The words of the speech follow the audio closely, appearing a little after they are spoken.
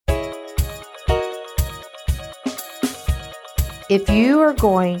If you are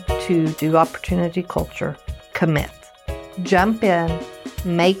going to do opportunity culture, commit. Jump in,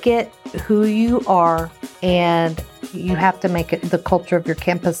 make it who you are, and you have to make it the culture of your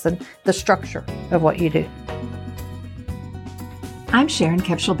campus and the structure of what you do. I'm Sharon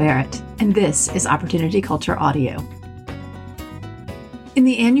Kepschel-Barrett, and this is Opportunity Culture Audio. In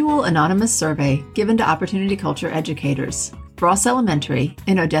the annual anonymous survey given to Opportunity Culture educators, Ross Elementary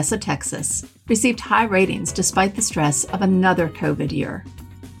in Odessa, Texas, received high ratings despite the stress of another COVID year.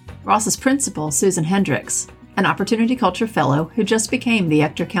 Ross's principal, Susan Hendricks, an Opportunity Culture Fellow who just became the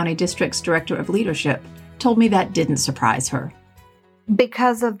Ector County District's Director of Leadership, told me that didn't surprise her.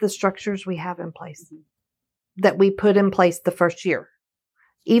 Because of the structures we have in place, that we put in place the first year.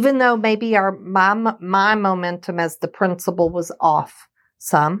 Even though maybe my momentum as the principal was off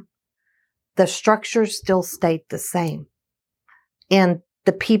some, the structures still stayed the same. And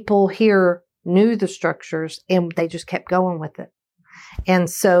the people here knew the structures and they just kept going with it. And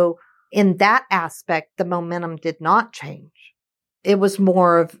so in that aspect, the momentum did not change. It was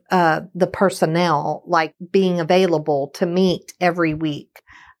more of the personnel, like being available to meet every week.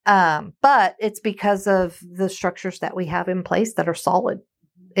 But it's because of the structures that we have in place that are solid.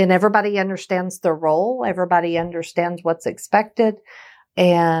 And everybody understands their role. Everybody understands what's expected.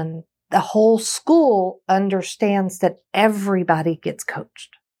 And the whole school understands that everybody gets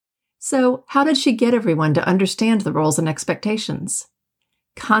coached. So how did she get everyone to understand the roles and expectations?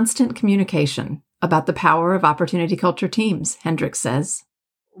 Constant communication about the power of opportunity culture teams, Hendricks says.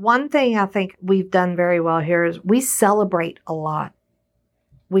 One thing I think we've done very well here is we celebrate a lot.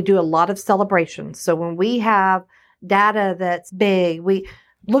 We do a lot of celebrations. So when we have data that's big, we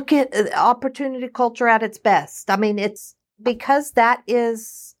look at opportunity culture at its best. I mean, it's because that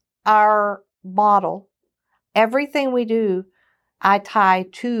is our model. Everything we do, I tie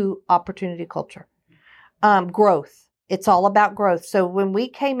to opportunity culture. Growth. It's all about growth. So when we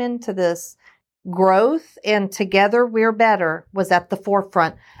came into this, growth and together we're better was at the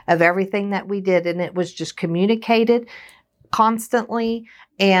forefront of everything that we did. And it was just communicated constantly.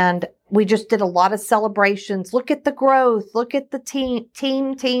 And we just did a lot of celebrations. Look at the growth. Look at the team.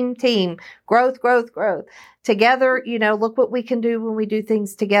 Growth. Together, look what we can do when we do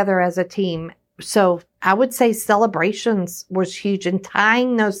things together as a team. So I would say celebrations was huge, and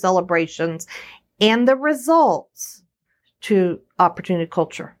tying those celebrations and the results to opportunity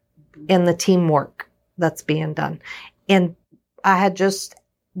culture and the teamwork that's being done. And I had just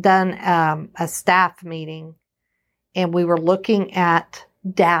done a staff meeting, and we were looking at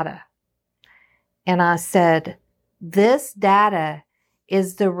data. And I said, this data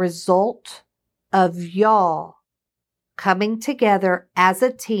is the result of y'all coming together as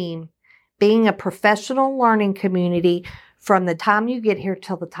a team, being a professional learning community from the time you get here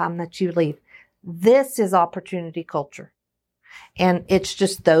till the time that you leave. This is opportunity culture. And it's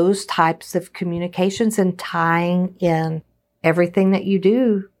just those types of communications and tying in everything that you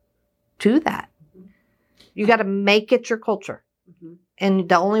do to that. You got to make it your culture. Mm-hmm. And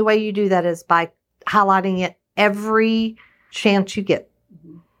the only way you do that is by highlighting it every chance you get.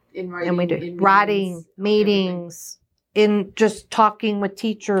 Mm-hmm. Writing, and we do writing, meetings, in just talking with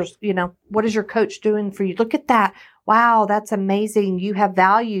teachers. What is your coach doing for you? Look at that. Wow, that's amazing. You have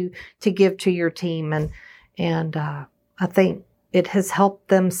value to give to your team. And I think it has helped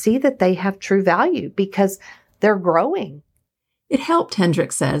them see that they have true value because they're growing. It helped,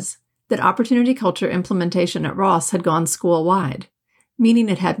 Hendricks says, that opportunity culture implementation at Ross had gone school-wide, meaning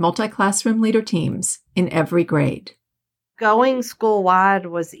it had multi-classroom leader teams in every grade. Going school-wide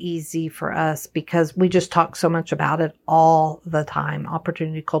was easy for us because we just talk so much about it all the time.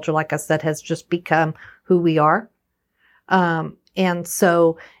 Opportunity culture, like I said, has just become who we are. And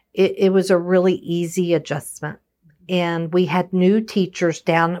so it was a really easy adjustment. And we had new teachers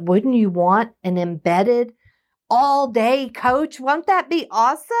down. Wouldn't you want an embedded all-day coach? Won't that be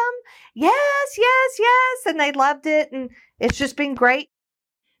awesome? Yes. And they loved it. And it's just been great.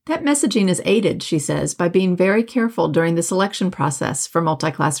 That messaging is aided, she says, by being very careful during the selection process for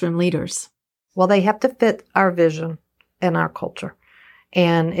multi-classroom leaders. Well, they have to fit our vision and our culture.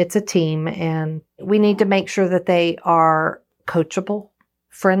 And it's a team. And we need to make sure that they are coachable,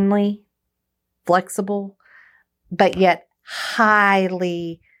 friendly, flexible, but yet high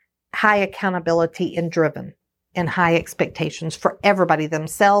accountability and driven, and high expectations for everybody,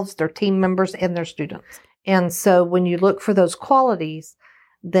 themselves, their team members, and their students. And so when you look for those qualities,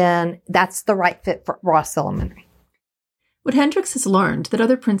 then that's the right fit for Ross Elementary. What Hendricks has learned that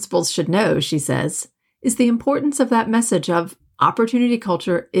other principals should know, she says, is the importance of that message of opportunity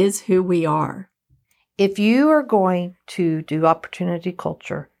culture is who we are. If you are going to do opportunity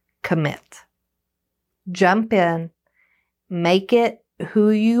culture, commit. Jump in, make it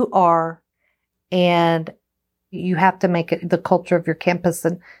who you are, and you have to make it the culture of your campus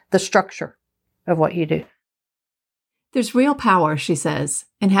and the structure of what you do. There's real power, she says,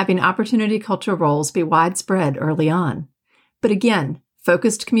 in having opportunity culture roles be widespread early on. But again,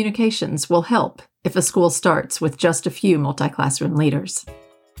 focused communications will help if a school starts with just a few multi-classroom leaders.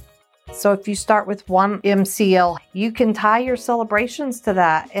 So if you start with one MCL, you can tie your celebrations to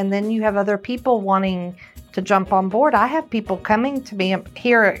that, and then you have other people wanting to jump on board. I have people coming to me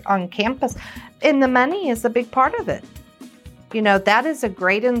here on campus, and the money is a big part of it. You know, that is a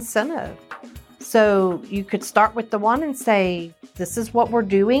great incentive. So you could start with the one and say, this is what we're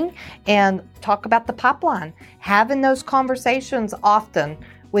doing, and talk about the pipeline. Having those conversations often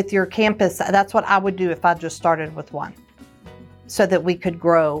with your campus, that's what I would do if I just started with one, so that we could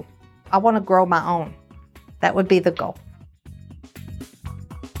grow. I want to grow my own. That would be the goal.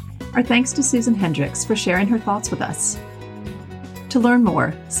 Our thanks to Susan Hendricks for sharing her thoughts with us. To learn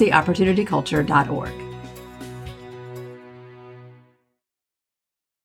more, see opportunityculture.org.